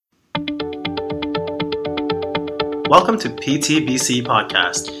Welcome to PTBC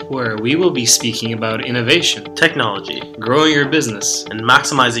Podcast, where we will be speaking about innovation, technology, growing your business, and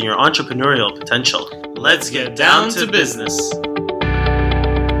maximizing your entrepreneurial potential. Let's get down to business.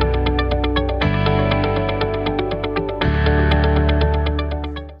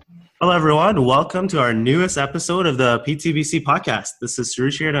 Hello, everyone. Welcome to our newest episode of the PTBC Podcast. This is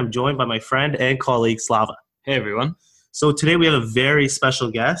Suresh here, and I'm joined by my friend and colleague, Slava. Hey, everyone. So today we have a very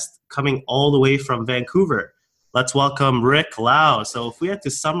special guest coming all the way from Vancouver. Let's welcome Rick Lau. So if we had to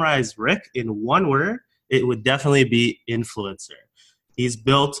summarize Rick in one word, it would definitely be influencer. He's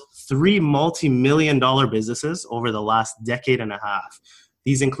built 3 multi-million-dollar businesses over the last decade and a half.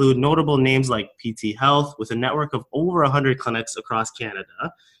 These include notable names like PT Health, with a network of over 100 clinics across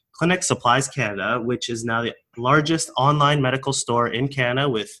Canada, Clinic Supplies Canada, which is now the largest online medical store in Canada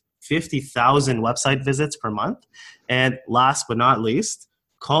with 50,000 website visits per month, and last but not least,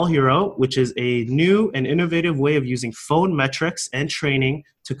 Call Hero, which is a new and innovative way of using phone metrics and training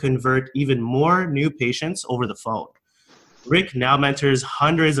to convert even more new patients over the phone. Rick now mentors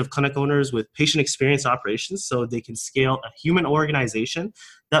hundreds of clinic owners with patient experience operations so they can scale a human organization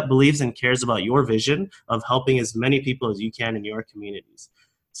that believes and cares about your vision of helping as many people as you can in your communities.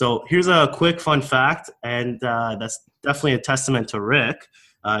 So here's a quick fun fact, and that's definitely a testament to Rick.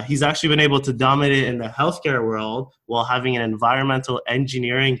 He's actually been able to dominate in the healthcare world while having an environmental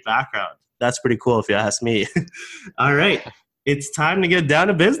engineering background. That's pretty cool if you ask me. All right, it's time to get down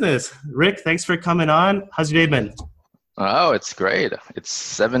to business. Rick, thanks for coming on. How's your day been? Oh, it's great. It's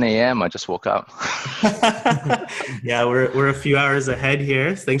 7 a.m. I just woke up. Yeah, we're a few hours ahead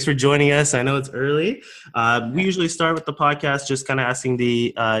here. Thanks for joining us. I know it's early. We usually start with the podcast just kind of asking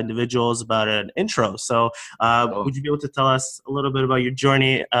the individuals about an intro. So would you be able to tell us a little bit about your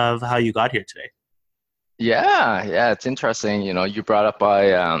journey of how you got here today? Yeah, it's interesting. You know, you brought up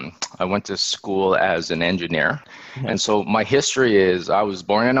I went to school as an engineer. And so my history is I was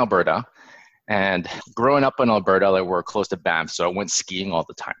born in Alberta. And growing up in Alberta, like, we're close to Banff, so I went skiing all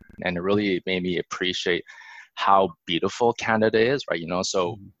the time. And it really made me appreciate how beautiful Canada is, right?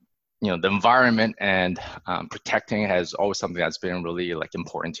 So the environment and protecting has always something that's been really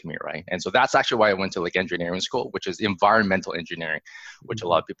important to me, right? And so that's actually why I went to engineering school, which is environmental engineering, which a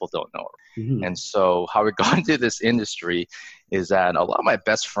lot of people don't know. Mm-hmm. And so how we got into this industry is that a lot of my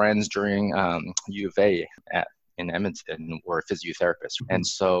best friends during U of A in Edmonton were physiotherapists. And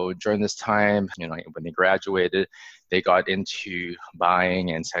so during this time, when they graduated, they got into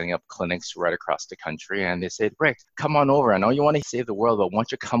buying and setting up clinics right across the country. And they said, Rick, come on over. I know you want to save the world, but why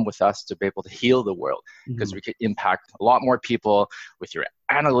don't you come with us to be able to heal the world? Because we could impact a lot more people with your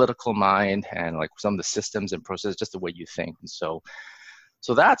analytical mind and some of the systems and processes, just the way you think. And so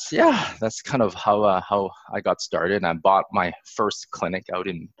that's kind of how I got started. And I bought my first clinic out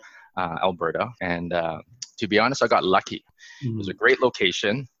in Alberta. And to be honest, I got lucky. It was a great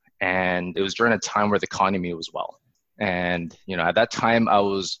location, and it was during a time where the economy was well. And, at that time I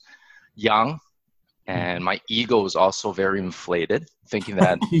was young, and my ego was also very inflated, thinking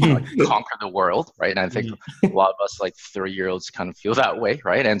that I could conquer the world, right? And I think a lot of us 30-year-olds kind of feel that way,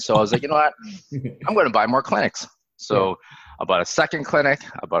 right? And so I was like, you know what? I'm going to buy more clinics. So I bought a second clinic,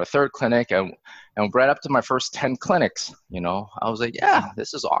 I bought a third clinic, and right up to my first 10 clinics, I was like, yeah,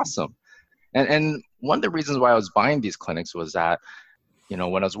 this is awesome. And one of the reasons why I was buying these clinics was that,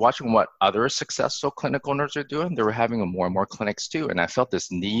 when I was watching what other successful clinic owners are doing, they were having more and more clinics too. And I felt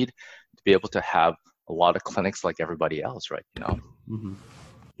this need to be able to have a lot of clinics like everybody else, right?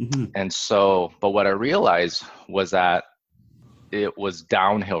 And so, but what I realized was that it was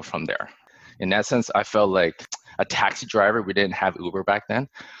downhill from there. In essence, I felt like a taxi driver. We didn't have Uber back then.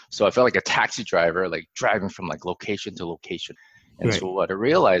 So I felt like a taxi driver, driving from location to location. And so what I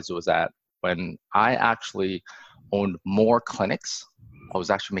realized was that when I actually owned more clinics, I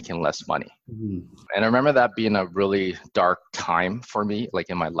was actually making less money. And I remember that being a really dark time for me,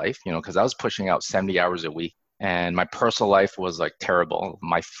 in my life, because I was pushing out 70 hours a week, and my personal life was terrible.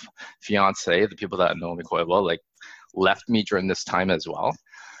 My fiance, the people that know me quite well, left me during this time as well.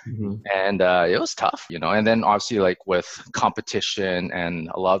 And it was tough, and then obviously with competition and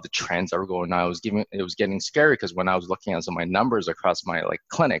a lot of the trends that were going on, it was getting scary, because when I was looking at some of my numbers across my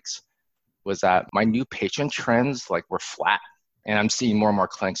clinics, was that my new patient trends were flat, and I'm seeing more and more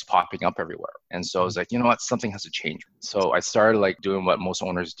clinics popping up everywhere. And so I was like, you know what, something has to change. So I started doing what most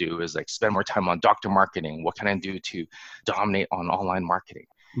owners do, is spend more time on doctor marketing. What can I do to dominate on online marketing?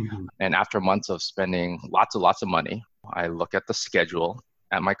 And after months of spending lots of money, I look at the schedule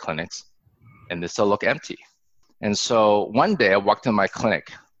at my clinics, and they still look empty. And so one day I walked in my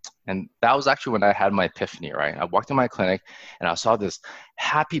clinic, and that was actually when I had my epiphany, right? I walked in my clinic and I saw this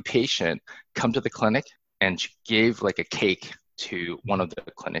happy patient come to the clinic, and she gave like a cake to one of the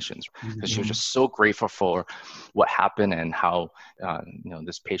clinicians because she was just so grateful for what happened and how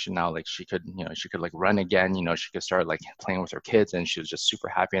this patient now, like she could like run again, she could start like playing with her kids, and she was just super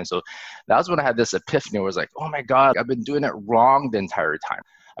happy. And so that was when I had this epiphany where I was like, oh my God, I've been doing it wrong the entire time.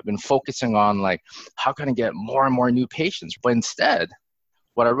 I've been focusing on like, how can I get more and more new patients? But instead,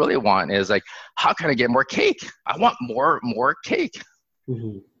 what I really want is like, how can I get more cake? I want more cake.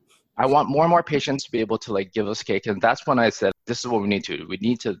 Mm-hmm. I want more and more patients to be able to like give us cake. And that's when I said, this is what we need to do. We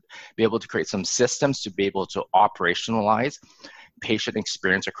need to be able to create some systems to be able to operationalize patient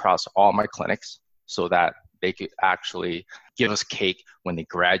experience across all my clinics so that they could actually give us cake when they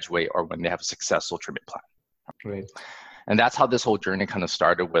graduate or when they have a successful treatment plan. Right. And that's how this whole journey kind of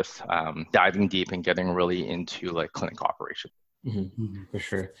started with diving deep and getting really into like clinic operation. Mm-hmm. For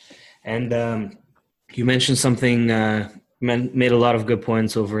sure. And you mentioned something, made a lot of good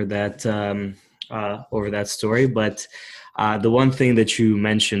points over that story. But the one thing that you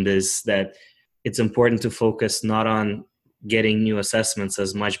mentioned is that it's important to focus not on getting new assessments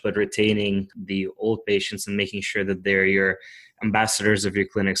as much, but retaining the old patients and making sure that they're your ambassadors of your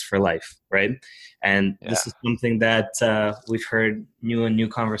clinics for life, right? And this is something that we've heard new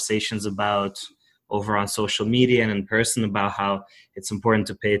conversations about over on social media and in person about how it's important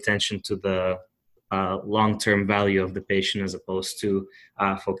to pay attention to the long-term value of the patient as opposed to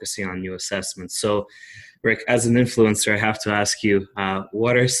focusing on new assessments. So, Rick, as an influencer, I have to ask you,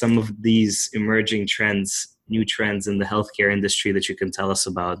 what are some of these emerging trends, new trends in the healthcare industry that you can tell us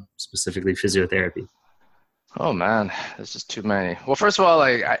about, specifically physiotherapy? Oh man, there's just too many. Well, first of all,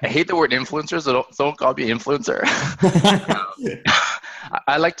 I hate the word influencers, so don't call me influencer.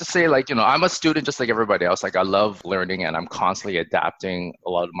 I like to say, like, I'm a student just like everybody else. Like, I love learning, and I'm constantly adapting a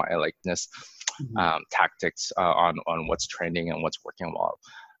lot of my tactics on what's trending and what's working well.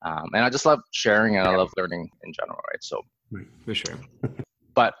 And I just love sharing, and I love learning in general, right? So, for sure.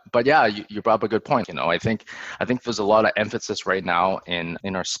 But yeah, you brought up a good point. I think there's a lot of emphasis right now in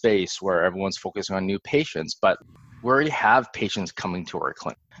our space where everyone's focusing on new patients, but we already have patients coming to our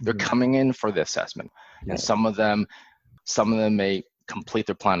clinic. They're coming in for the assessment, and some of them may complete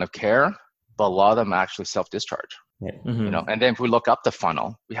their plan of care, but a lot of them actually self-discharge. And then if we look up the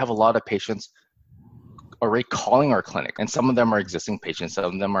funnel, we have a lot of patients already calling our clinic, and some of them are existing patients, some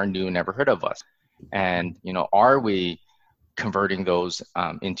of them are new, never heard of us. And are we converting those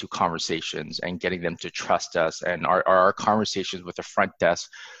into conversations and getting them to trust us? And are our conversations with the front desk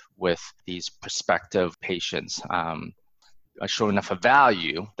with these prospective patients showing enough of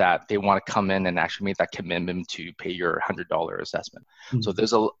value that they want to come in and actually make that commitment to pay your $100 assessment? So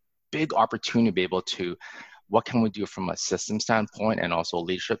there's a big opportunity to be able to, what can we do from a system standpoint and also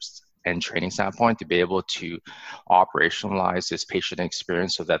leadership and training standpoint to be able to operationalize this patient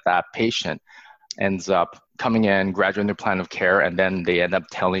experience so that that patient ends up coming in, graduating their plan of care, and then they end up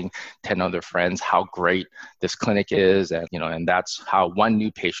telling 10 other friends how great this clinic is. And, and that's how one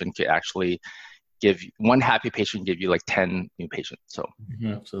new patient could actually one happy patient give you like 10 new patients. So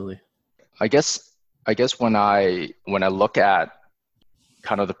absolutely. I guess when I look at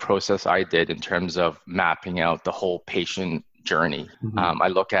kind of the process I did in terms of mapping out the whole patient journey, I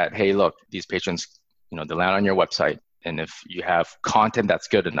look at, hey, look, these patients, they land on your website, and if you have content that's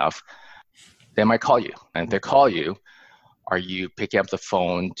good enough, they might call you. And if they call you, are you picking up the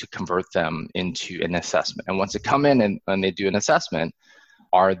phone to convert them into an assessment? And once they come in and they do an assessment,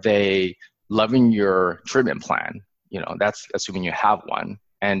 are they loving your treatment plan? That's assuming you have one.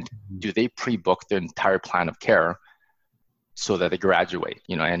 And do they pre-book their entire plan of care so that they graduate?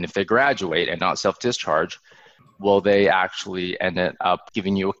 And if they graduate and not self-discharge, will they actually end up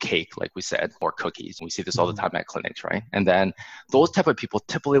giving you a cake, like we said, or cookies? We see this all the time at clinics, right? And then those type of people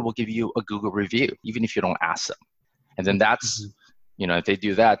typically will give you a Google review, even if you don't ask them. And then that's, if they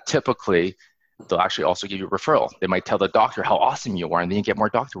do that, typically they'll actually also give you a referral. They might tell the doctor how awesome you are, and then you get more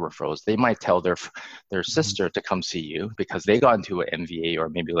doctor referrals. They might tell their sister to come see you because they got into an MVA, or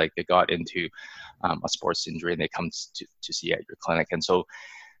maybe like they got into a sports injury and they come to see you at your clinic.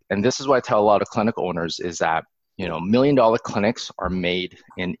 And this is what I tell a lot of clinic owners is that, $1 million clinics are made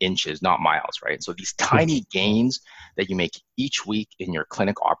in inches, not miles, right? So these tiny gains that you make each week in your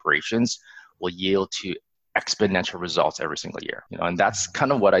clinic operations will yield to exponential results every single year. And that's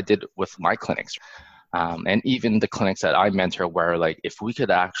kind of what I did with my clinics. And even the clinics that I mentor, where like, if we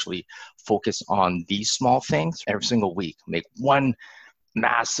could actually focus on these small things every single week, make one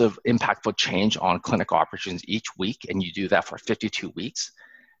massive impactful change on clinic operations each week, and you do that for 52 weeks,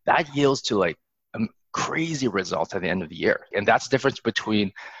 that yields to like crazy results at the end of the year. And that's the difference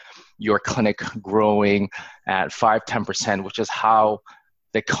between your clinic growing at 5-10%, which is how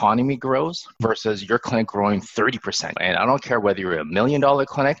the economy grows versus your clinic growing 30%. And I don't care whether you're $1 million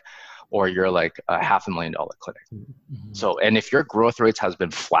clinic or you're like a $500,000 clinic. So, and if your growth rates has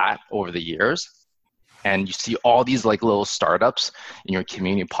been flat over the years and you see all these like little startups in your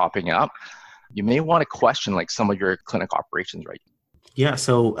community popping up, you may want to question like some of your clinic operations, right? Yeah,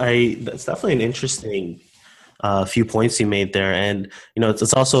 so that's definitely an interesting few points you made there. And,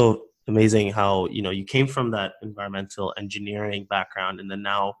 it's also amazing how, you came from that environmental engineering background, and then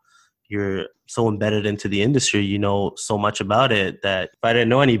now you're so embedded into the industry, you know so much about it that if I didn't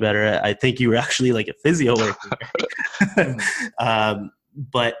know any better, I think you were actually like a physio worker.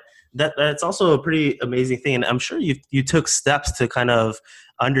 But that's also a pretty amazing thing. And I'm sure you took steps to kind of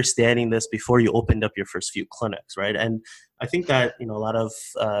understanding this before you opened up your first few clinics, right? And I think that, a lot of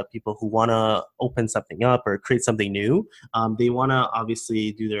people who want to open something up or create something new, they want to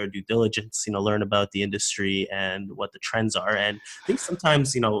obviously do their due diligence, learn about the industry and what the trends are. And I think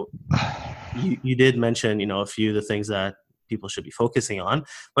sometimes, you did mention, a few of the things that people should be focusing on,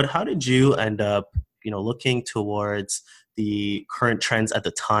 but how did you end up, looking towards the current trends at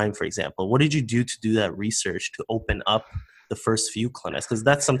the time, for example? What did you do to do that research to open up the first few clinics? Because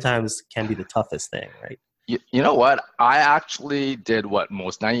that sometimes can be the toughest thing, right? You know what? I actually did what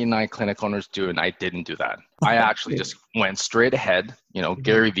most 99 clinic owners do, and I didn't do that. I actually just went straight ahead,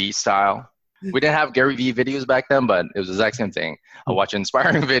 Gary Vee style. We didn't have Gary Vee videos back then, but it was the exact same thing. I watched an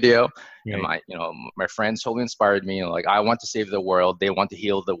inspiring video, and my friends totally inspired me. Like, I want to save the world. They want to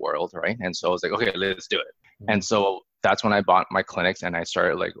heal the world, right? And so I was like, okay, let's do it. And so that's when I bought my clinics and I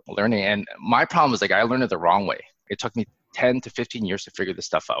started like learning. And my problem was like, I learned it the wrong way. It took me 10 to 15 years to figure this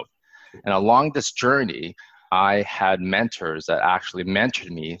stuff out. And along this journey, I had mentors that actually mentored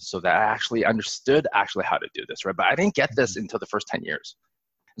me so that I actually understood actually how to do this, right? But I didn't get this until the first 10 years.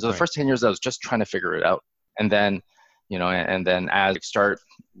 So the first 10 years, I was just trying to figure it out. And then, and then as I start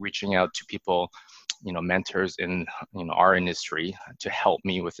reaching out to people, mentors in, our industry to help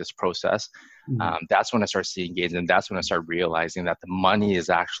me with this process, that's when I start seeing gains. And that's when I start realizing that the money is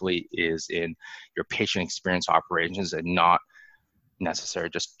in your patient experience operations and not necessary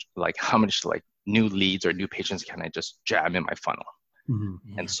just like how much like new leads or new patients can I just jam in my funnel.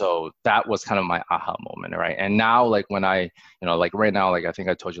 And so that was kind of my aha moment, right? And now like when I like right now, like I think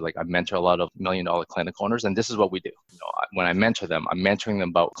I told you, like I mentor a lot of $1 million clinic owners, and this is what we do. When I mentor them, I'm mentoring them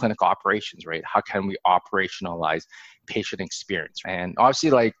about clinic operations, right? How can we operationalize patient experience? And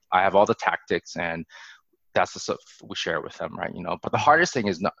obviously like I have all the tactics, and that's the stuff we share with them, right? But the hardest thing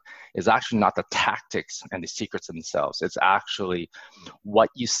is actually not the tactics and the secrets themselves. It's actually what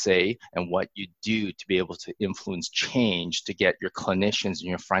you say and what you do to be able to influence change to get your clinicians and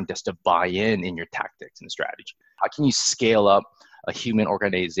your front desk to buy in your tactics and strategy. How can you scale up a human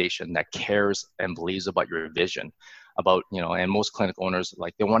organization that cares and believes about your vision? About, and most clinic owners,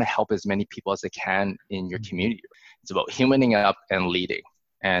 like they want to help as many people as they can in your community. It's about humaning up and leading.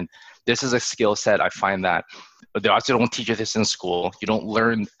 And this is a skill set I find that they also don't teach you this in school. You don't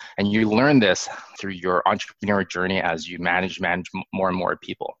learn, and you learn this through your entrepreneurial journey as you manage more and more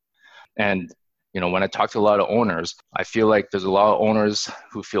people. And, when I talk to a lot of owners, I feel like there's a lot of owners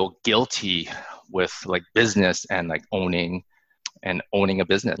who feel guilty with like business and like owning a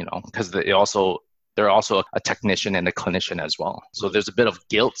business, because they're also a technician and a clinician as well. So there's a bit of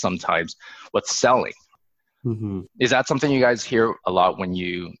guilt sometimes with selling. Is that something you guys hear a lot when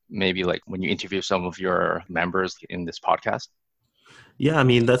you interview some of your members in this podcast? Yeah, I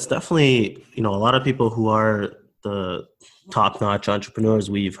mean, that's definitely, a lot of people who are the top-notch entrepreneurs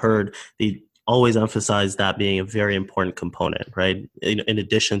we've heard, they always emphasize that being a very important component, right? In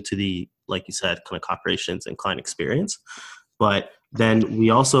addition to the, like you said, clinic operations and client experience. But then we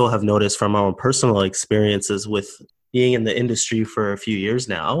also have noticed from our personal experiences with being in the industry for a few years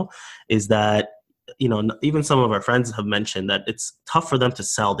now, is that even some of our friends have mentioned that it's tough for them to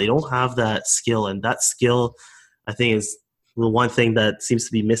sell. They don't have that skill, and that skill, I think, is the one thing that seems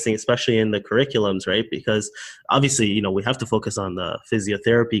to be missing, especially in the curriculums, right? Because obviously, we have to focus on the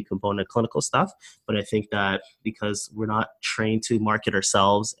physiotherapy component, clinical stuff. But I think that because we're not trained to market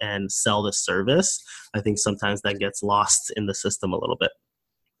ourselves and sell the service, I think sometimes that gets lost in the system a little bit.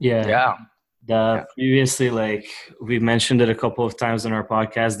 Yeah. Previously, like we mentioned it a couple of times in our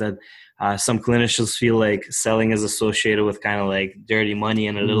podcast, that some clinicians feel like selling is associated with kind of like dirty money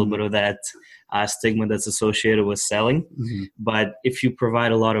and a little bit of that stigma that's associated with selling. But if you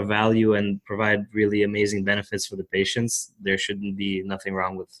provide a lot of value and provide really amazing benefits for the patients, there shouldn't be nothing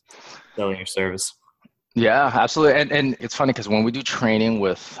wrong with selling your service. Yeah, absolutely. And it's funny because when we do training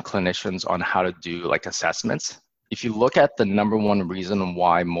with clinicians on how to do like assessments, if you look at the number one reason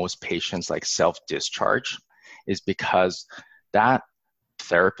why most patients like self-discharge is because that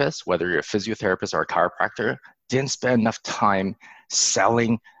therapists, whether you're a physiotherapist or a chiropractor, didn't spend enough time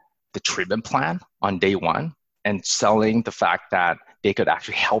selling the treatment plan on day one and selling the fact that they could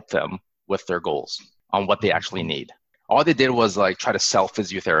actually help them with their goals on what they actually need. All they did was like try to sell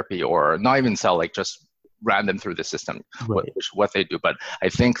physiotherapy, or not even sell, like just ran them through the system, Right. what they do. But I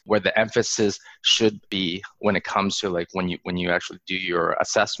think where the emphasis should be when it comes to like when you actually do your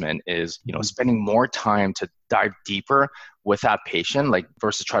assessment is, spending more time to dive deeper with that patient, like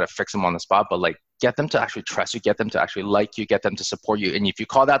versus try to fix them on the spot, but like get them to actually trust you, get them to actually like you, get them to support you. And if you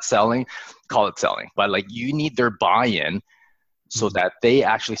call that selling, call it selling. But like you need their buy-in so that they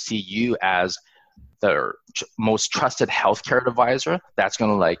actually see you as their most trusted healthcare advisor that's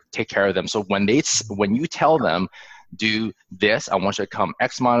going to like take care of them. So when you tell them, do this, I want you to come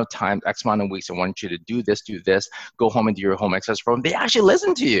X amount of times, X amount of weeks, I want you to do this, go home and do your home exercise program, they actually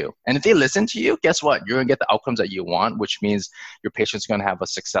listen to you. And if they listen to you, guess what? You're going to get the outcomes that you want, which means your patient's going to have a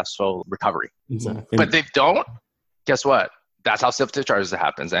successful recovery. Exactly. But if they don't, guess what? That's how self-discharge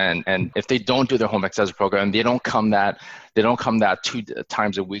happens. And if they don't do their home exercise program, they don't come that 2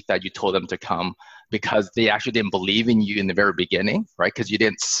 times a week that you told them to come, because they actually didn't believe in you in the very beginning, right? Because you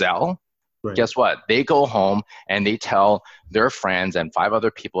didn't sell. Right. Guess what? They go home and they tell their friends and 5 other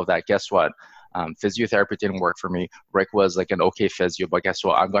people that, guess what? Physiotherapy didn't work for me. Rick was like an okay physio, but guess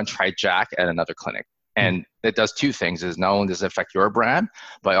what? I'm going to try Jack at another clinic. And it does 2 things. Is not only does it affect your brand,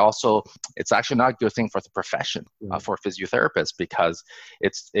 but also it's actually not a good thing for the profession, for physiotherapists, because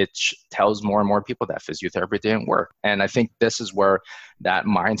it tells more and more people that physiotherapy didn't work. And I think this is where that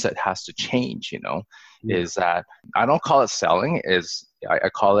mindset has to change, is that I don't call it selling, I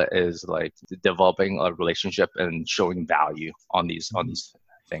call it is like developing a relationship and showing value on these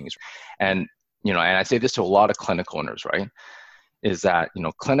things. And, and I say this to a lot of clinic owners, right? Is that,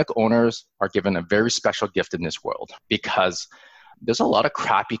 clinic owners are given a very special gift in this world, because there's a lot of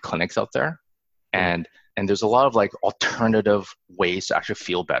crappy clinics out there, and there's a lot of like alternative ways to actually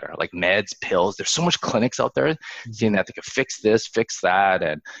feel better, like meds, pills. There's so much clinics out there saying that they can fix this, fix that,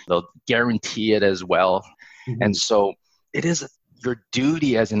 and they'll guarantee it as well. And so it is your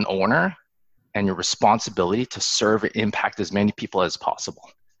duty as an owner and your responsibility to serve and impact as many people as possible.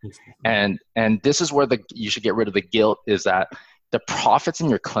 And this is where you should get rid of the guilt, is that the profits in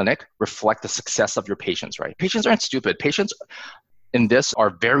your clinic reflect the success of your patients, right? Patients aren't stupid. Patients in this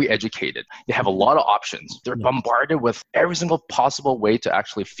are very educated. They have a lot of options. They're bombarded with every single possible way to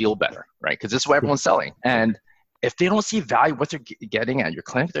actually feel better, right? Because this is what everyone's selling. And if they don't see value what they're getting at your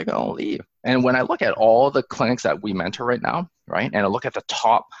clinic, they're going to leave. And when I look at all the clinics that we mentor right now, right, and I look at the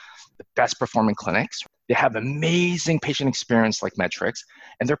best performing clinics, they have amazing patient experience like metrics,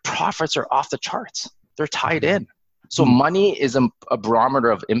 and their profits are off the charts. They're tied in. So money is a barometer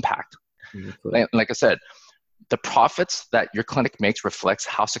of impact. Like I said, the profits that your clinic makes reflects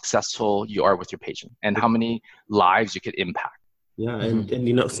how successful you are with your patient and how many lives you could impact. Yeah, and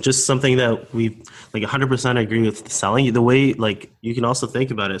it's just something that we like 100% agree with the selling. The way, like, you can also think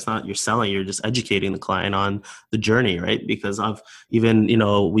about it, it's not you're selling, you're just educating the client on the journey, right? Because I've even,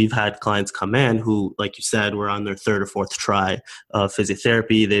 we've had clients come in who, like you said, were on their 3rd or 4th try of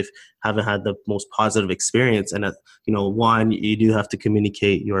physiotherapy. They haven't had the most positive experience. And, one, you do have to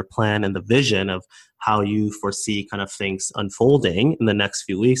communicate your plan and the vision of how you foresee kind of things unfolding in the next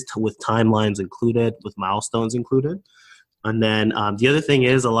few weeks, with timelines included, with milestones included. And then the other thing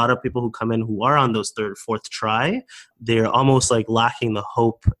is, a lot of people who come in who are on those 3rd, 4th try, they're almost like lacking the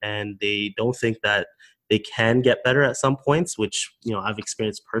hope, and they don't think that they can get better at some points, which, I've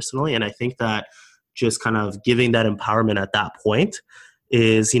experienced personally. And I think that just kind of giving that empowerment at that point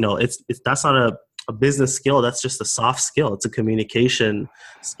is, that's not a business skill. That's just a soft skill. It's a communication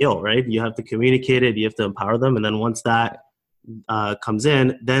skill, right? You have to communicate it. You have to empower them. And then once that comes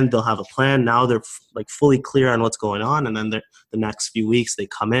in, then they'll have a plan. Now they're like fully clear on what's going on, and then the next few weeks they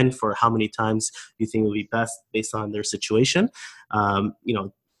come in for how many times you think will be best based on their situation.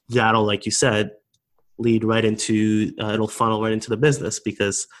 That'll, like you said, lead right into it'll funnel right into the business,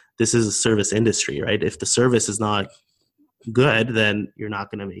 because this is a service industry, right? If the service is not good, then you're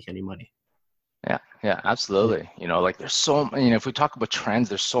not going to make any money. Yeah, absolutely. Like there's so, if we talk about trends,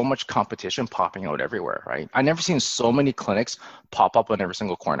 there's so much competition popping out everywhere, right? I've never seen so many clinics pop up on every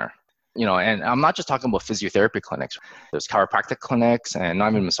single corner, and I'm not just talking about physiotherapy clinics. There's chiropractic clinics and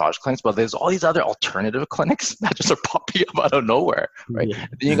not even massage clinics, but there's all these other alternative clinics that just are popping up out of nowhere, right? Yeah.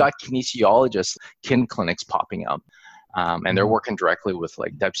 Then you got kinesiologists, clinics popping up, and they're working directly with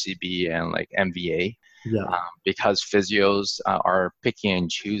like WCB and like MVA. Yeah. Because physios are picking and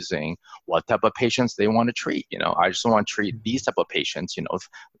choosing what type of patients they want to treat. I just want to treat these type of patients,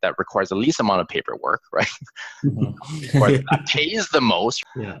 that requires the least amount of paperwork, right? Or that pays the most.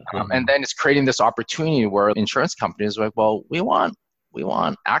 Yeah. And then it's creating this opportunity where insurance companies are like, well, we want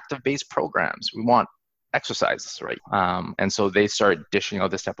active-based programs. We want exercises, right? And so they start dishing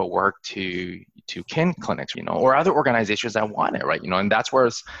out this type of work to kin clinics, or other organizations that want it, right? And that's where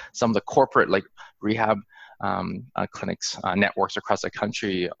some of the corporate like rehab clinics networks across the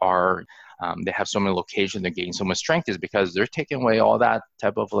country are. They have so many locations, they're gaining so much strength, is because they're taking away all that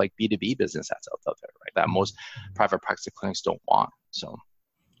type of like B2B business that's out there, right? That most private practice clinics don't want. So.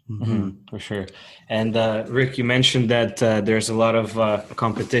 For sure. And Rick, you mentioned that there's a lot of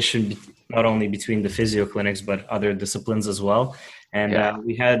competition, not only between the physio clinics, but other disciplines as well. And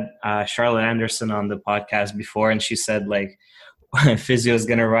we had Charlotte Anderson on the podcast before, and she said like physio is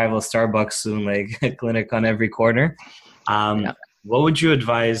going to rival Starbucks soon, like a clinic on every corner. What would you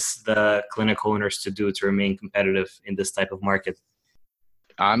advise the clinic owners to do to remain competitive in this type of market?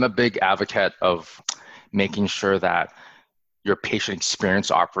 I'm a big advocate of making sure that your patient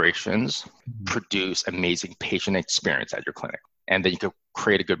experience operations produce amazing patient experience at your clinic. And then you could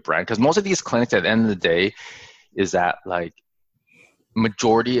create a good brand. Because most of these clinics at the end of the day is that like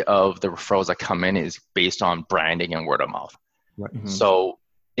majority of the referrals that come in is based on branding and word of mouth. Right. So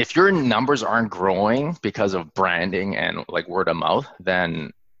if your numbers aren't growing because of branding and like word of mouth,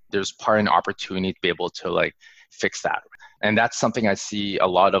 then there's part of an opportunity to be able to like fix that. And that's something I see a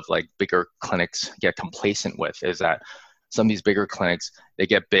lot of like bigger clinics get complacent with, is that some of these bigger clinics, they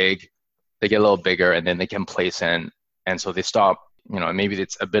get big, they get a little bigger, and then they get complacent. And so they stop, maybe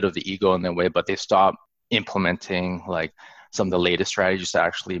it's a bit of the ego in their way, but they stop implementing like some of the latest strategies to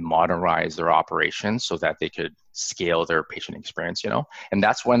actually modernize their operations so that they could scale their patient experience, and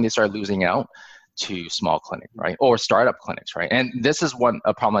that's when they start losing out to small clinics, right? Or startup clinics, right? And this is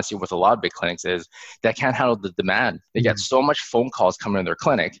a problem I see with a lot of big clinics is they can't handle the demand. They get so much phone calls coming in their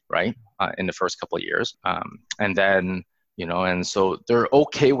clinic, right? In the first couple of years. And then, and so they're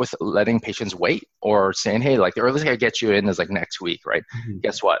okay with letting patients wait or saying, hey, like the earliest I get you in is like next week, right?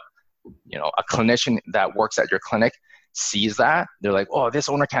 Guess what? A clinician that works at your clinic sees that. They're like, oh, this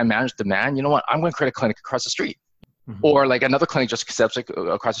owner can't manage demand. You know what? I'm going to create a clinic across the street. Or like another clinic just accepts it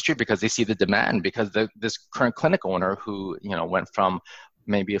across the street because they see the demand, because this current clinic owner who, went from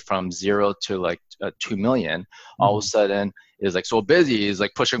 0 to like 2 million, all of a sudden is like so busy, is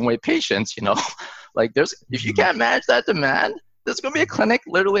like pushing away patients, like if you can't manage that demand, there's going to be a clinic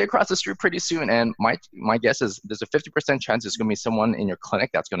literally across the street pretty soon. And my guess is there's a 50% chance there's going to be someone in your clinic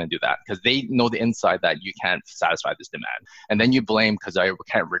that's going to do that, because they know the inside that you can't satisfy this demand. And then you blame because I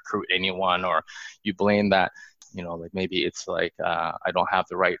can't recruit anyone, or you blame that, like maybe it's like I don't have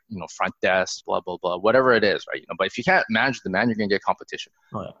the right, front desk, blah, blah, blah, whatever it is, right? But if you can't manage demand, you're going to get competition.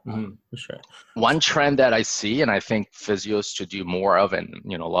 Oh, yeah. For sure. One trend that I see, and I think physios should do more of, and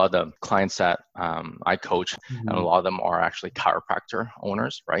a lot of the clients that I coach, and a lot of them are actually chiropractor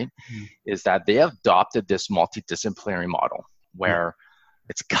owners, right? Is that they have adopted this multidisciplinary model where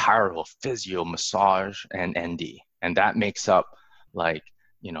it's chiro, physio, massage, and ND, and that makes up like,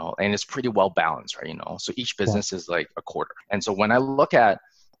 and it's pretty well balanced, right? So each business is like a quarter. And so when I look at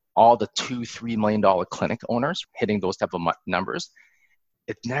all the $2-3 million clinic owners hitting those type of numbers,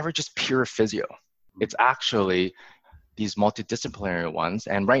 it's never just pure physio. It's actually these multidisciplinary ones.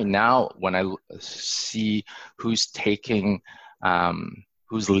 And right now, when I see who's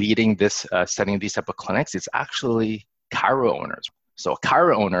leading this, setting these type of clinics, it's actually chiro owners. So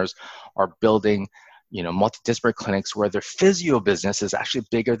chiro owners are building multidisciplinary clinics where their physio business is actually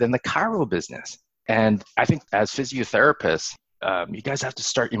bigger than the chiro business. And I think as physiotherapists, you guys have to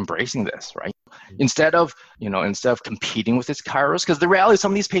start embracing this, right? Instead of competing with these chiros, because the reality is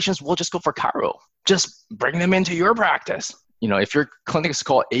some of these patients will just go for chiro. Just bring them into your practice. If your clinic is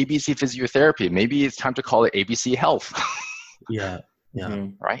called ABC Physiotherapy, maybe it's time to call it ABC Health. Yeah.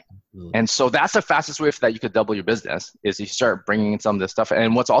 Right. And so that's the fastest way that you could double your business, is you start bringing in some of this stuff.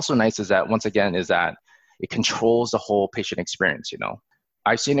 And what's also nice is that, once again, is that it controls the whole patient experience.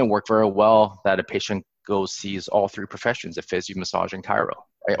 I've seen it work very well that a patient sees all three professions, a physio, massage, and chiro,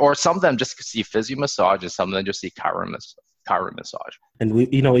 right? Or some of them just see physio, massage, and some of them just see chiro massage. And we,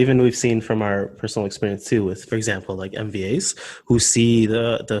 even we've seen from our personal experience too, with, for example, like MVAs who see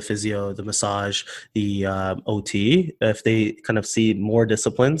the physio, the massage, the OT. If they kind of see more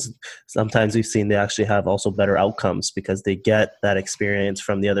disciplines, sometimes we've seen they actually have also better outcomes, because they get that experience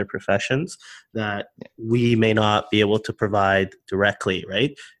from the other professions that we may not be able to provide directly,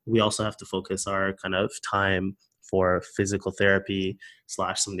 right? We also have to focus our kind of time for physical therapy /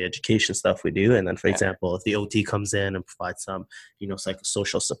 some of the education stuff we do. And then, for example, if the OT comes in and provides some,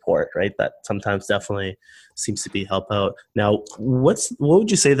 psychosocial support, right? That sometimes definitely seems to be help out. Now, what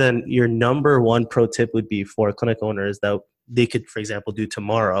would you say then your number one pro tip would be for clinic owners that they could, for example, do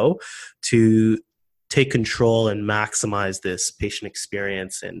tomorrow to take control and maximize this patient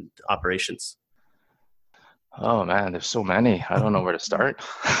experience and operations? Oh man, there's so many. I don't know where to start.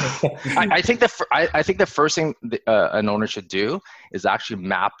 I think the first thing an owner should do is actually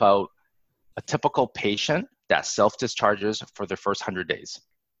map out a typical patient that self-discharges for their first 100 days.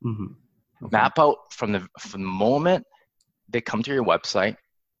 Mm-hmm. Okay. Map out from the moment they come to your website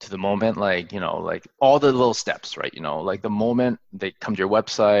to the moment, like all the little steps, right? Like the moment they come to your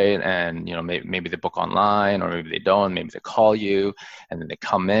website and, maybe they book online, or maybe they don't, maybe they call you and then they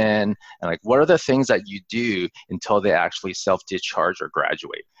come in, and like, what are the things that you do until they actually self-discharge or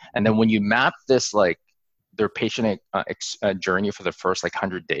graduate? And then when you map this, like their patient journey for the first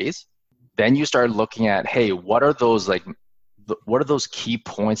 100 days, then you start looking at, hey, what are those key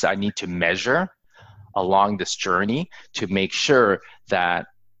points I need to measure along this journey to make sure that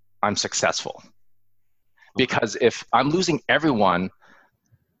I'm successful? Because if I'm losing everyone,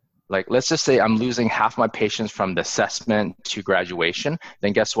 like let's just say I'm losing half my patients from the assessment to graduation,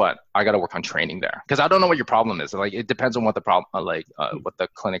 then guess what? I got to work on training there, because I don't know what your problem is. Like it depends on what the problem, what the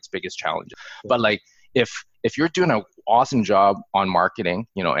clinic's biggest challenge is. But like if you're doing an awesome job on marketing,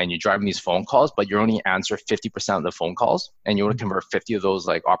 and you're driving these phone calls, but you only answer 50% of the phone calls, and you want to convert 50 of those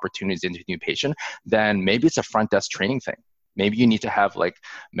like opportunities into new patient, then maybe it's a front desk training thing. Maybe you need to have like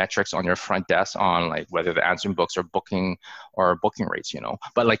metrics on your front desk on like whether they're answering books or booking rates,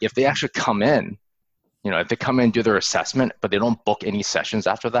 But like if they actually come in, if they come in, do their assessment, but they don't book any sessions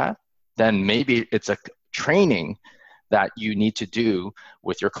after that, then maybe it's a training that you need to do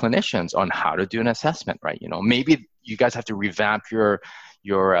with your clinicians on how to do an assessment, right? Maybe you guys have to revamp your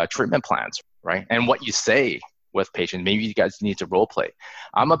treatment plans, right? And what you say with patients, maybe you guys need to role play.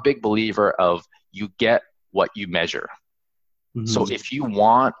 I'm a big believer of you get what you measure. Mm-hmm. So if you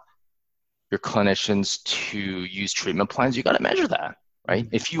want your clinicians to use treatment plans, you got to measure that, right?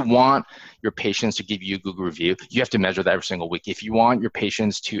 Mm-hmm. If you want your patients to give you a Google review, you have to measure that every single week. If you want your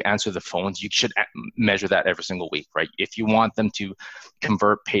patients to answer the phones, you should measure that every single week, right? If you want them to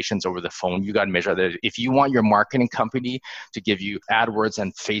convert patients over the phone, you got to measure that. If you want your marketing company to give you AdWords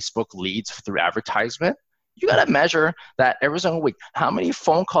and Facebook leads through advertisement, you got to measure that every single week. How many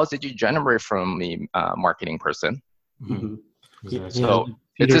phone calls did you generate from the marketing person? Mm-hmm. So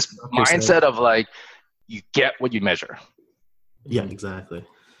it's this mindset of like, you get what you measure. Yeah, exactly.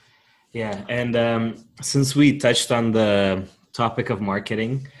 Yeah. And since we touched on the topic of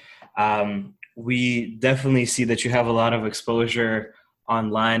marketing, we definitely see that you have a lot of exposure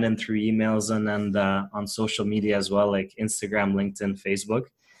online and through emails and on social media as well, like Instagram, LinkedIn, Facebook.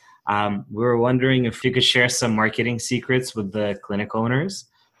 We were wondering if you could share some marketing secrets with the clinic owners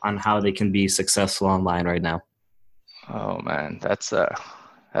on how they can be successful online right now. Oh man, that's a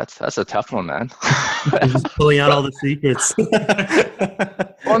tough one, man. Just pulling out all the secrets.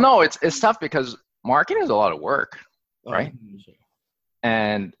 Well, no, it's tough because marketing is a lot of work, right? Sure.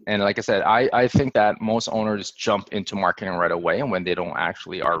 And like I said, I think that most owners jump into marketing right away, and when they don't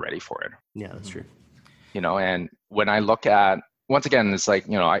actually are ready for it. Yeah, that's true. And when I look at, once again, it's like,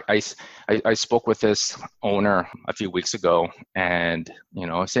 I spoke with this owner a few weeks ago, and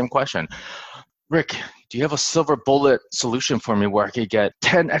same question. Rick, do you have a silver bullet solution for me where I could get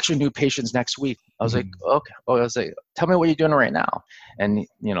 10 extra new patients next week? I was like, okay. I was like, tell me what you're doing right now. And,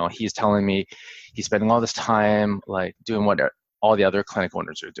 he's telling me he's spending all this time like doing what all the other clinic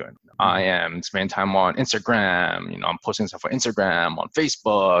owners are doing. I am spending time on Instagram. I'm posting stuff on Instagram, on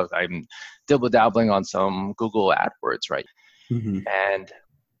Facebook. I'm dabbling on some Google AdWords, right? Mm-hmm.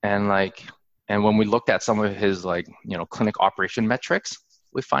 And when we looked at some of his clinic operation metrics,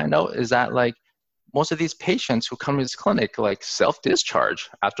 we find out is that most of these patients who come to his clinic self-discharge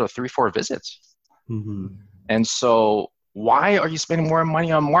after 3-4 visits. Mm-hmm. And so why are you spending more money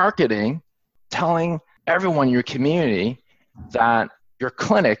on marketing telling everyone in your community that your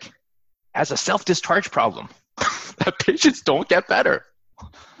clinic has a self-discharge problem? That patients don't get better,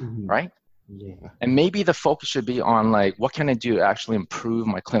 right? Yeah. And maybe the focus should be on what can I do to actually improve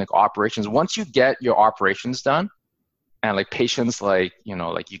my clinic operations? Once you get your operations done and patients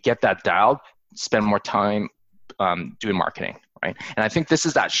you get that dialed, spend more time doing marketing, right? And I think this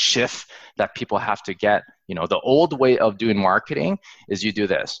is that shift that people have to get. The old way of doing marketing is you do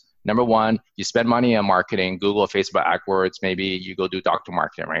this. Number one, you spend money on marketing, Google, Facebook, AdWords, maybe you go do doctor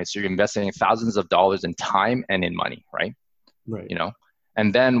marketing, right? So you're investing thousands of dollars in time and in money, right? Right.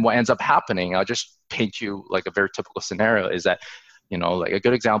 And then what ends up happening, I'll just paint you like a very typical scenario, is that, like a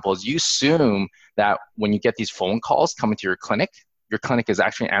good example is you assume that when you get these phone calls coming to your clinic is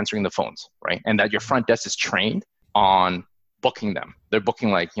actually answering the phones, right? And that your front desk is trained on booking them. They're booking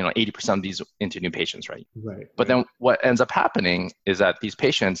 80% of these into new patients, right? Right. But then what ends up happening is that these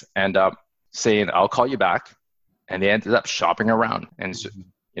patients end up saying, I'll call you back. And they ended up shopping around. And,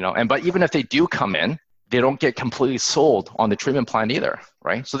 but even if they do come in, they don't get completely sold on the treatment plan either,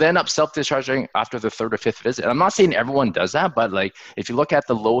 right? So they end up self-discharging after the third or fifth visit. And I'm not saying everyone does that, but if you look at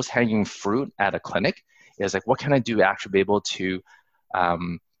the lowest hanging fruit at a clinic, is what can I do to actually be able to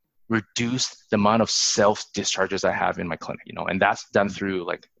reduce the amount of self-discharges I have in my clinic, and that's done through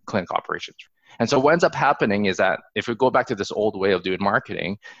clinic operations. And so what ends up happening is that if we go back to this old way of doing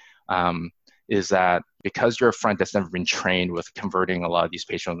marketing, is that because you're a front that's never been trained with converting a lot of these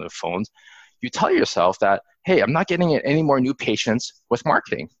patients on their phones, you tell yourself that, hey, I'm not getting any more new patients with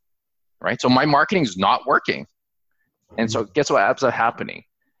marketing, right? So my marketing is not working. And so guess what ends up happening?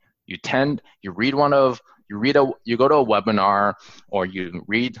 You go to a webinar, or you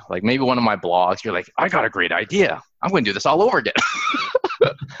read maybe one of my blogs, you're like, I got a great idea. I'm going to do this all over again.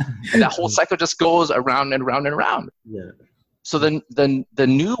 And that whole cycle just goes around and around and around. Yeah. So then the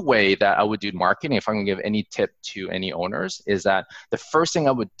new way that I would do marketing, if I'm going to give any tip to any owners, is that the first thing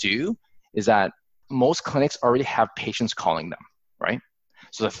I would do is that most clinics already have patients calling them, right?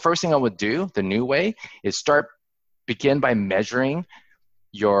 So the first thing I would do, the new way, is begin by measuring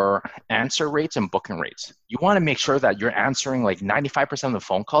your answer rates and booking rates. You want to make sure that you're answering 95% of the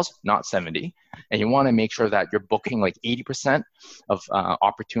phone calls, not 70. And you want to make sure that you're booking 80% of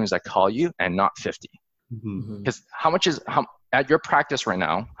opportunities that call you and not 50. Because at your practice right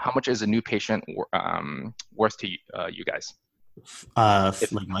now, how much is a new patient worth to you guys?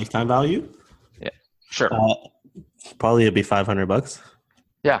 Lifetime value? Yeah, sure. Probably it'd be $500.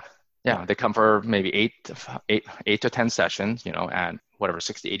 Yeah. They come for maybe eight to 10 sessions, at whatever,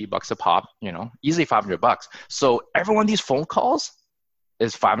 $60, $80 a pop, easily $500. So every one of these phone calls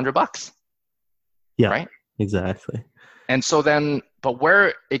is $500. Yeah, right? Exactly. And so then, but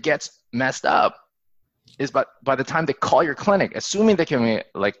where it gets messed up is by the time they call your clinic, assuming they can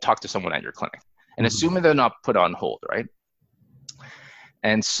talk to someone at your clinic, and assuming they're not put on hold, right?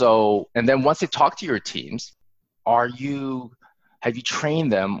 And then once they talk to your teams, have you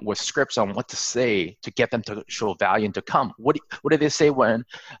trained them with scripts on what to say to get them to show value and to come? What do they say when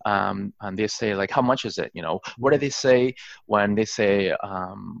they say how much is it? What do they say when they say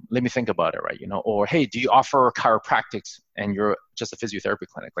let me think about it, right? Or hey, do you offer chiropractics and you're just a physiotherapy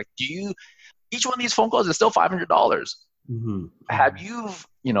clinic? Each one of these phone calls is still $500. Have you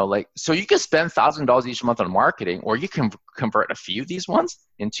so you can spend $1,000 each month on marketing, or you can convert a few of these ones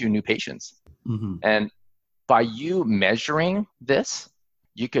into new patients. And by you measuring this,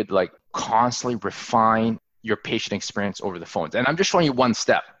 you could constantly refine your patient experience over the phones. And I'm just showing you one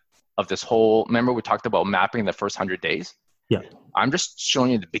step of this whole, remember we talked about mapping the first 100 days? Yeah. I'm just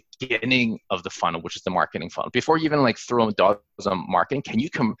showing you the beginning of the funnel, which is the marketing funnel. Before you even throw dollars on marketing, can you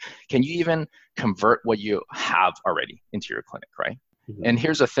even convert what you have already into your clinic, right? And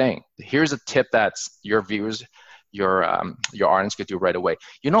here's the thing. Here's a tip that's your viewers, your audience could do right away.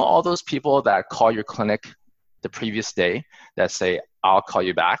 All those people that call your clinic the previous day that say, I'll call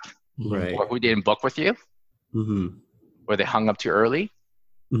you back, right? Or who didn't book with you, or they hung up too early,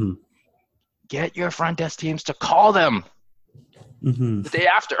 get your front desk teams to call them the day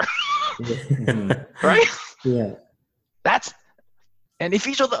after, right? Yeah. And if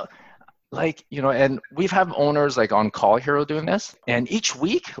each of the, and we've had owners on Call Hero doing this, and each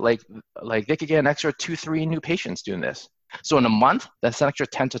week, they could get an extra 2-3 new patients doing this. So in a month, that's an extra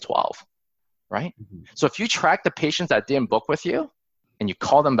 10 to 12. Right? So if you track the patients that didn't book with you and you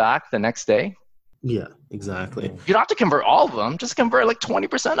call them back the next day. Yeah, exactly. You don't have to convert all of them. Just convert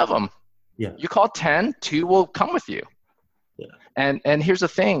 20% of them. Yeah. You call 10, 2 will come with you. Yeah. And here's the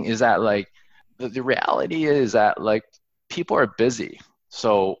thing is that the reality is that people are busy.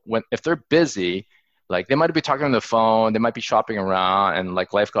 So if they're busy, they might be talking on the phone, they might be shopping around, and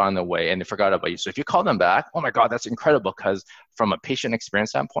life got in the way and they forgot about you. So if you call them back, oh my God, that's incredible, because from a patient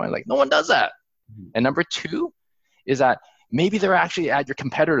experience standpoint, no one does that. And number 2 is that maybe they're actually at your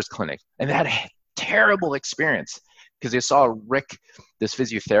competitor's clinic and they had a terrible experience because they saw Rick, this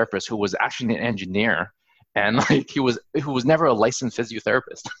physiotherapist who was actually an engineer, and he was never a licensed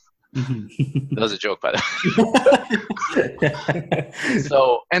physiotherapist. That was a joke, by the way.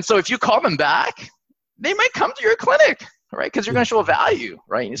 So if you call them back, they might come to your clinic, right? Because you're going to show value,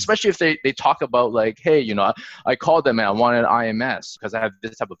 right? Especially if they talk about hey, I called them and I wanted IMS because I have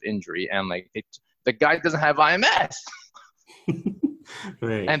this type of injury, and the guy doesn't have IMS.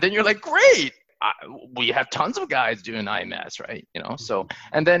 Right. And then you're like, great, we have tons of guys doing IMS, right? You know, so,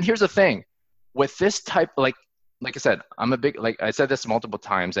 and then here's the thing with this type, like I said, I'm a big, like I said this multiple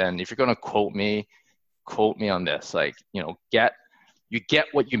times, and if you're going to quote me on this, like, you know, you get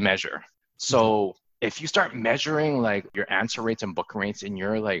what you measure. So if you start measuring like your answer rates and booking rates and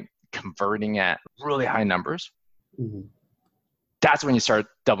you're like converting at really high numbers, that's when you start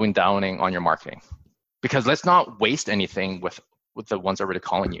doubling downing on your marketing, because let's not waste anything with the ones already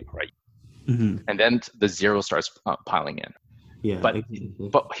calling you, right? And then the zero starts piling in. Yeah. But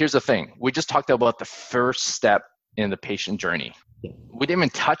here's the thing. We just talked about the first step in the patient journey. We didn't even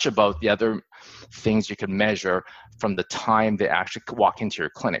touch about the other things you can measure from the time they actually walk into your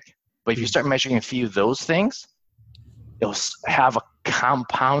clinic. But if you start measuring a few of those things, it'll have a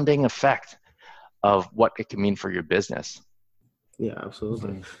compounding effect of what it can mean for your business. Yeah,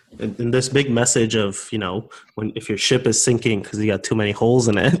 absolutely. And this big message of, you know, if your ship is sinking because you got too many holes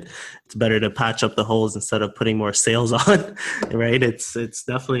in it, it's better to patch up the holes instead of putting more sails on, right? It's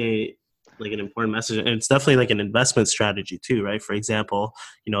definitely like an important message, and it's definitely like an investment strategy too, right? For example,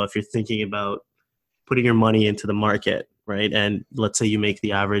 you know, if you're thinking about putting your money into the market, right? And let's say you make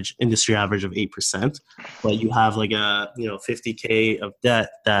the industry average of 8%, but you have like a, you know, 50K of debt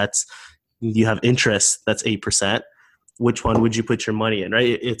you have interest that's 8%. Which one would you put your money in,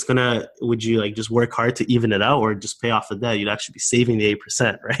 right? Would you like just work hard to even it out or just pay off the debt? You'd actually be saving the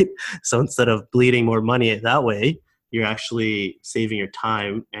 8%, right? So instead of bleeding more money that way, you're actually saving your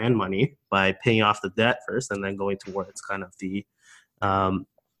time and money by paying off the debt first and then going towards kind of the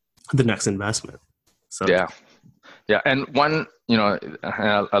next investment. So yeah. And one, you know,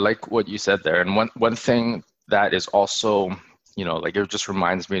 I like what you said there. And one thing that is also, you know, like it just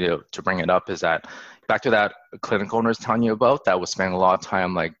reminds me to bring it up is that back to that clinic owner is telling you about, that was spending a lot of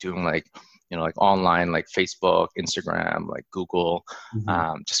time like doing like, you know, like online, like Facebook, Instagram, like Google,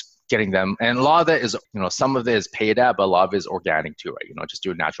 just getting them. And a lot of that is, you know, some of it is paid ad, but a lot of it is organic too, right? You know, just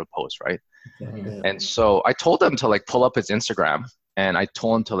do a natural post, right? And so I told them to like pull up his Instagram, and I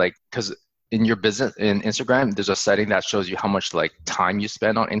told him to like, because in your business, in Instagram, there's a setting that shows you how much like time you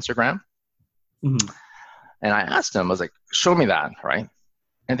spend on Instagram. And I asked him, I was like, show me that, right?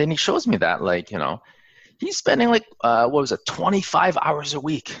 And then he shows me that, like, you know, he's spending like, 25 hours a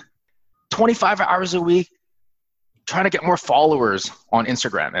week. 25 hours a week trying to get more followers on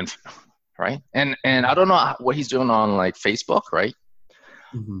Instagram, and right? And I don't know what he's doing on like Facebook, right?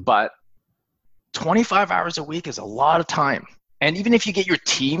 But 25 hours a week is a lot of time. And even if you get your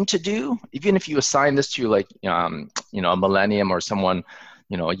team to do, even if you assign this to like, you know, a millennium or someone,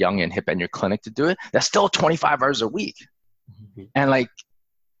 you know, young and hip in your clinic to do it, that's still 25 hours a week. And like,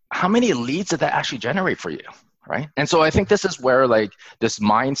 how many leads did that actually generate for you, right? And so I think this is where like this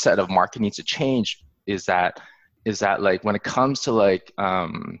mindset of marketing needs to change, is that like when it comes to like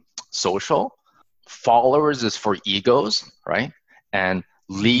social, followers is for egos, right? And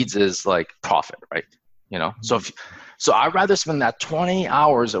leads is like profit, right? You know, so I'd rather spend that 20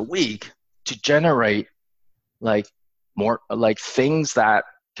 hours a week to generate like more like things that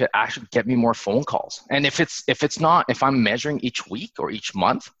could actually get me more phone calls. And if I'm measuring each week or each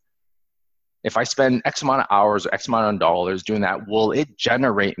month, if I spend X amount of hours or X amount of dollars doing that, will it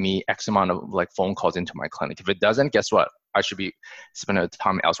generate me X amount of like phone calls into my clinic? If it doesn't, guess what? I should be spending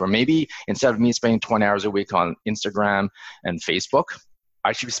time elsewhere. Maybe instead of me spending 20 hours a week on Instagram and Facebook,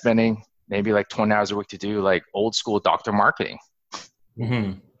 I should be spending maybe like 20 hours a week to do like old school doctor marketing,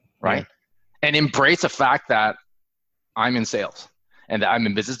 right? And embrace the fact that I'm in sales and that I'm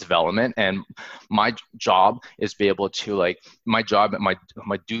in business development, and my job is be able to like, my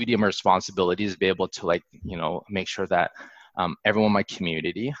duty and my responsibility is be able to like, you know, make sure that everyone in my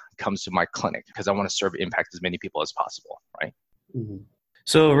community comes to my clinic, because I want to serve impact as many people as possible, right?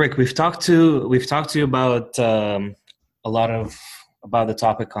 So Rick, we've talked to you about about the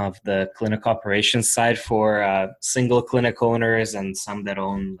topic of the clinic operations side for single clinic owners and some that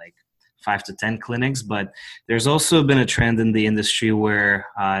own like 5 to 10 clinics, but there's also been a trend in the industry where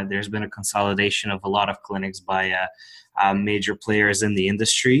there's been a consolidation of a lot of clinics by major players in the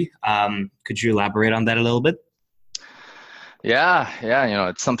industry. Could you elaborate on that a little bit? Yeah. You know,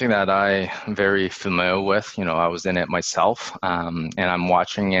 it's something that I'm very familiar with. You know, I was in it myself, and I'm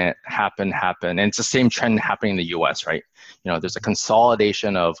watching it happen. And it's the same trend happening in the US, right? You know, there's a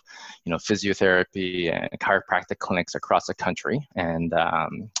consolidation of, you know, physiotherapy and chiropractic clinics across the country, and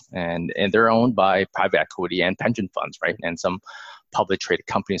they're owned by private equity and pension funds, right? And some public traded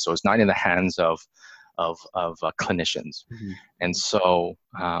companies. So it's not in the hands of clinicians. And so,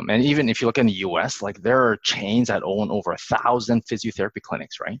 and even if you look in the US, like there are chains that own over 1,000 physiotherapy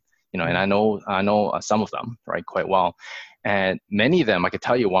clinics, right? and I know some of them, right, quite well. And many of them, I could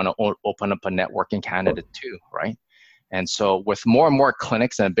tell you, want to open up a network in Canada too, right? And so with more and more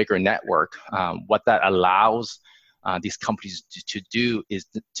clinics and a bigger network, what that allows these companies to do is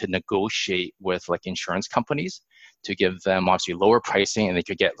to negotiate with like insurance companies to give them obviously lower pricing, and they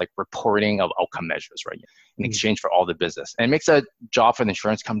could get like reporting of outcome measures, right, in exchange for all the business. And it makes a job for the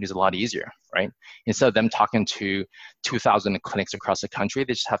insurance companies a lot easier, right? Instead of them talking to 2,000 clinics across the country,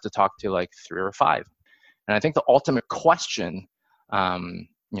 they just have to talk to like 3 or 5. And I think the ultimate question,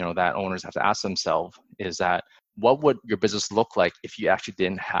 that owners have to ask themselves is that, what would your business look like if you actually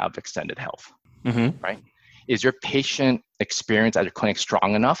didn't have extended health, right? Is your patient experience at your clinic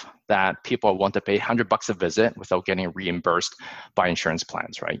strong enough that people want to pay $100 a visit without getting reimbursed by insurance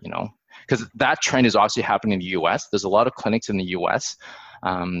plans, right? Because that trend is obviously happening in the U.S. There's a lot of clinics in the U.S.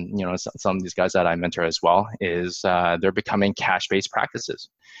 Some of these guys that I mentor as well is they're becoming cash-based practices,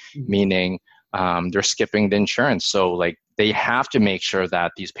 meaning they're skipping the insurance. So like they have to make sure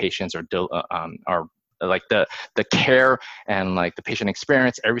that these patients are like the care and like the patient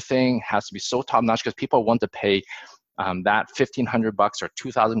experience, everything has to be so top notch, because people want to pay that $1,500 or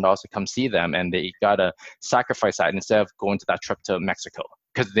 $2,000 to come see them, and they gotta sacrifice that instead of going to that trip to Mexico,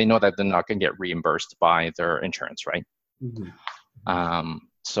 because they know that they're not gonna get reimbursed by their insurance, right?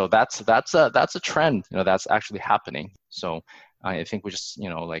 So that's a trend, that's actually happening. So I think we just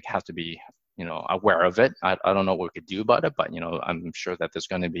have to be aware of it. I don't know what we could do about it, but I'm sure that there's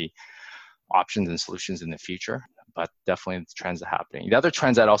going to be options and solutions in the future, but definitely the trends are happening. The other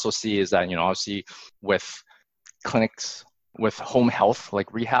trends I'd also see is that, obviously with clinics, with home health,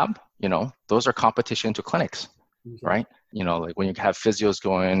 like rehab, those are competition to clinics, right? Like when you have physios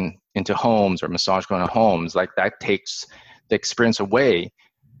going into homes or massage going to homes, like that takes the experience away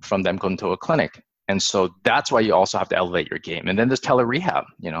from them going to a clinic. And so that's why you also have to elevate your game. And then there's tele-rehab,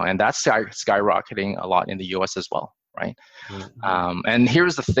 and that's skyrocketing a lot in the US as well. Right. And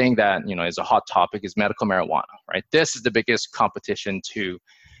here's the thing that, is a hot topic is medical marijuana, right? This is the biggest competition to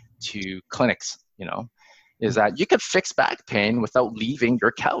clinics, is that you could fix back pain without leaving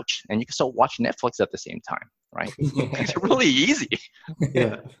your couch, and you can still watch Netflix at the same time, right? It's really easy.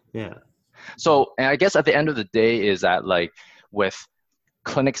 Yeah. So, and I guess at the end of the day is that, like, with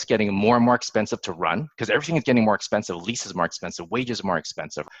clinics getting more and more expensive to run, because everything is getting more expensive, leases more expensive, wages more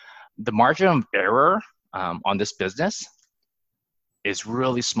expensive, the margin of error on this business is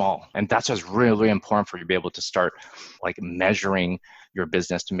really small. And that's what's really, really important for you to be able to start like measuring your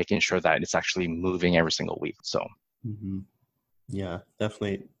business to making sure that it's actually moving every single week. So yeah,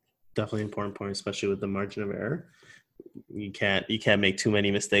 definitely important point, especially with the margin of error. You can't make too many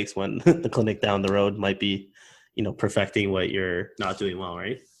mistakes when the clinic down the road might be, perfecting what you're not doing well,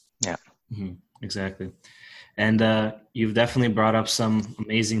 right? Yeah. Exactly. And you've definitely brought up some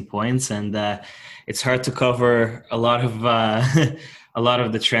amazing points, and it's hard to cover a lot of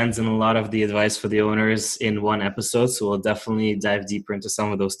the trends and a lot of the advice for the owners in one episode. So we'll definitely dive deeper into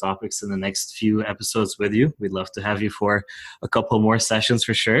some of those topics in the next few episodes with you. We'd love to have you for a couple more sessions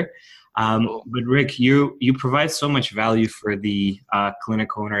for sure. But Rick, you provide so much value for the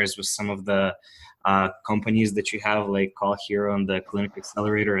clinic owners with some of the companies that you have, like Call Hero and the Clinic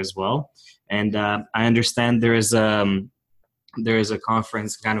Accelerator as well. And I understand there is a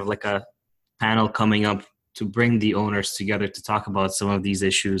conference, kind of like a panel coming up to bring the owners together to talk about some of these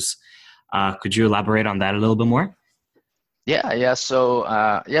issues. Could you elaborate on that a little bit more? Yeah. So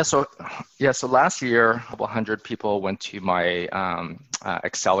last year, a couple hundred people went to my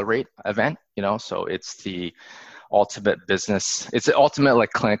Accelerate event. So it's the ultimate business. It's the ultimate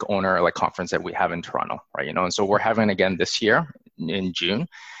like clinic owner like conference that we have in Toronto, right? And so we're having again this year in June,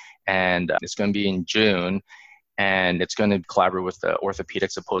 and it's going to be in June, and it's going to collaborate with the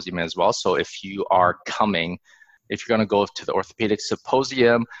orthopedic symposium as well. So if you are coming, if you're going to go to the orthopedic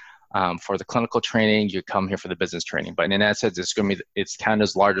symposium for the clinical training, you come here for the business training. But in essence, it's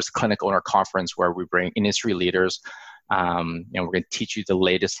Canada's largest clinic owner conference where we bring industry leaders. And we're going to teach you the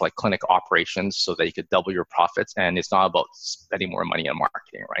latest like clinic operations so that you could double your profits. And it's not about spending more money on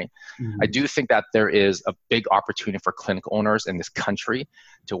marketing, right? I do think that there is a big opportunity for clinic owners in this country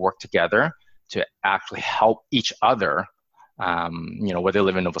to work together to actually help each other, whether they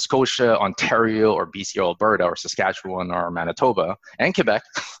live in Nova Scotia, Ontario, or BC, or Alberta, or Saskatchewan, or Manitoba, and Quebec,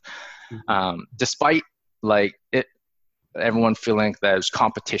 despite like everyone feeling that there's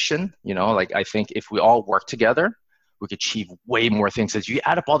competition, I think if we all work together, we could achieve way more things. As you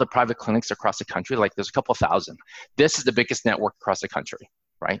add up all the private clinics across the country, like there's a couple thousand. This is the biggest network across the country,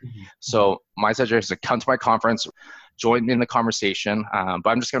 right? So my suggestion is to come to my conference, join in the conversation. But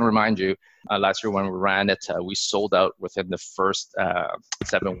I'm just going to remind you, last year when we ran it, we sold out within the first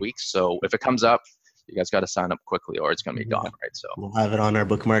 7 weeks. So if it comes up, you guys got to sign up quickly or it's going to be gone, right? So we'll have it on our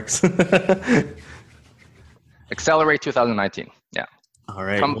bookmarks. Accelerate 2019. Yeah. All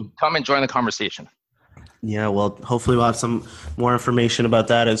right. Come and join the conversation. Yeah, well, hopefully we'll have some more information about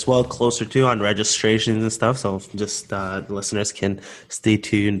that as well, closer to on registrations and stuff. So just the listeners can stay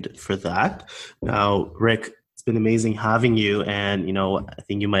tuned for that. Now, Rick, it's been amazing having you. And, I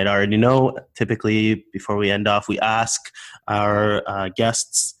think you might already know, typically before we end off, we ask our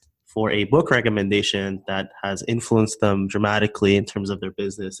guests for a book recommendation that has influenced them dramatically in terms of their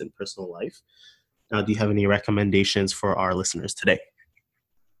business and personal life. Now, do you have any recommendations for our listeners today?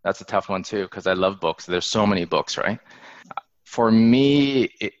 That's a tough one too, because I love books. There's so many books, right? For me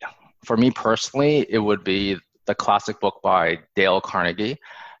personally, it would be the classic book by Dale Carnegie,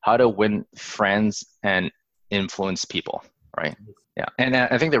 How to Win Friends and Influence People, right? Yeah. And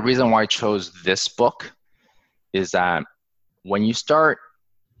I think the reason why I chose this book is that when your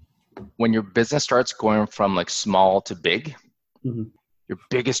business starts going from like small to big, mm-hmm. your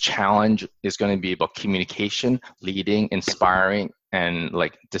biggest challenge is going to be about communication, leading, inspiring, and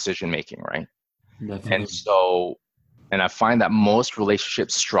like decision making, right? Definitely. And I find that most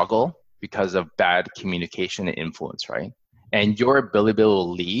relationships struggle because of bad communication and influence, right? And your ability to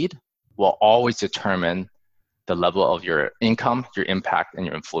lead will always determine the level of your income, your impact, and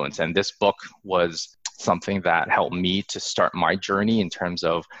your influence. And this book was something that helped me to start my journey in terms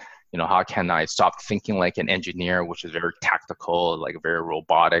of, how can I stop thinking like an engineer, which is very tactical, like very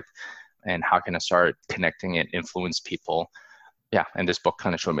robotic, and how can I start connecting and influence people? Yeah, and this book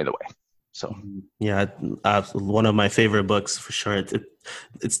kind of showed me the way. So yeah, one of my favorite books for sure.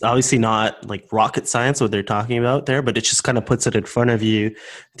 It's obviously not like rocket science what they're talking about there, but it just kind of puts it in front of you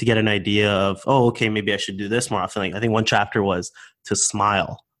to get an idea of, oh, okay, maybe I should do this more often. Like I think one chapter was to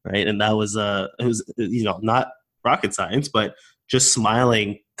smile, right? And that was it was not rocket science, but just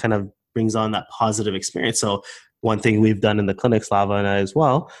smiling kind of brings on that positive experience. So one thing we've done in the clinic, Slava and I as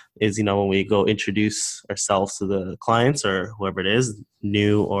well, is, when we go introduce ourselves to the clients or whoever it is,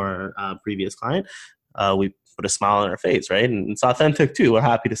 new or previous client, we put a smile on our face, right? And it's authentic too. We're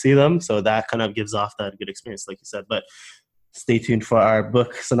happy to see them. So that kind of gives off that good experience, like you said. But stay tuned for our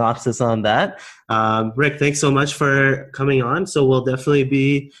book synopsis on that. Rick, thanks so much for coming on. So we'll definitely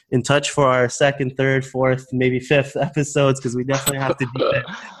be in touch for our second, third, fourth, maybe fifth episodes, because we definitely have to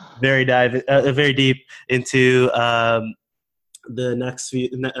very deep into the next few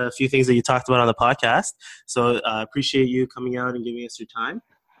things that you talked about on the podcast. So appreciate you coming out and giving us your time.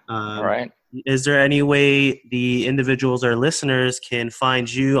 All right. Is there any way the individuals or listeners can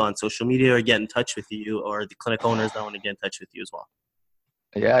find you on social media or get in touch with you, or the clinic owners that want to get in touch with you as well?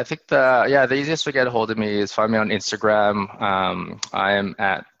 Yeah, I think the easiest to get a hold of me is find me on Instagram. I am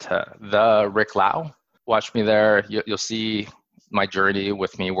at the Rick Lau. Watch me there. You'll see my journey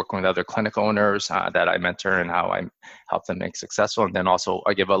with me working with other clinic owners that I mentor and how I help them make successful. And then also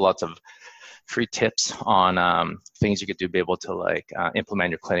I give a lots of free tips on things you could do to be able to implement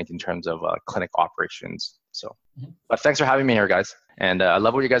your clinic in terms of clinic operations. So, but thanks for having me here, guys. And I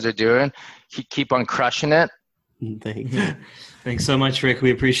love what you guys are doing. Keep on crushing it. Thanks so much, Rick.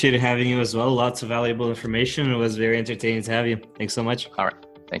 We appreciated having you as well. Lots of valuable information. It was very entertaining to have you. Thanks so much. All right.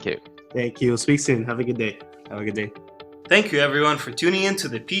 Thank you. Thank you. Speak soon. Have a good day. Have a good day. Thank you, everyone, for tuning in to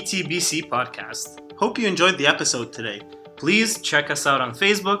the PTBC podcast. Hope you enjoyed the episode today. Please check us out on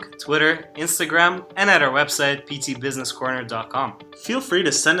Facebook, Twitter, Instagram, and at our website, ptbusinesscorner.com. Feel free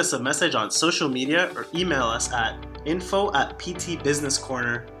to send us a message on social media or email us at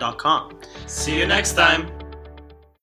info@ptbusinesscorner.com. See you next time.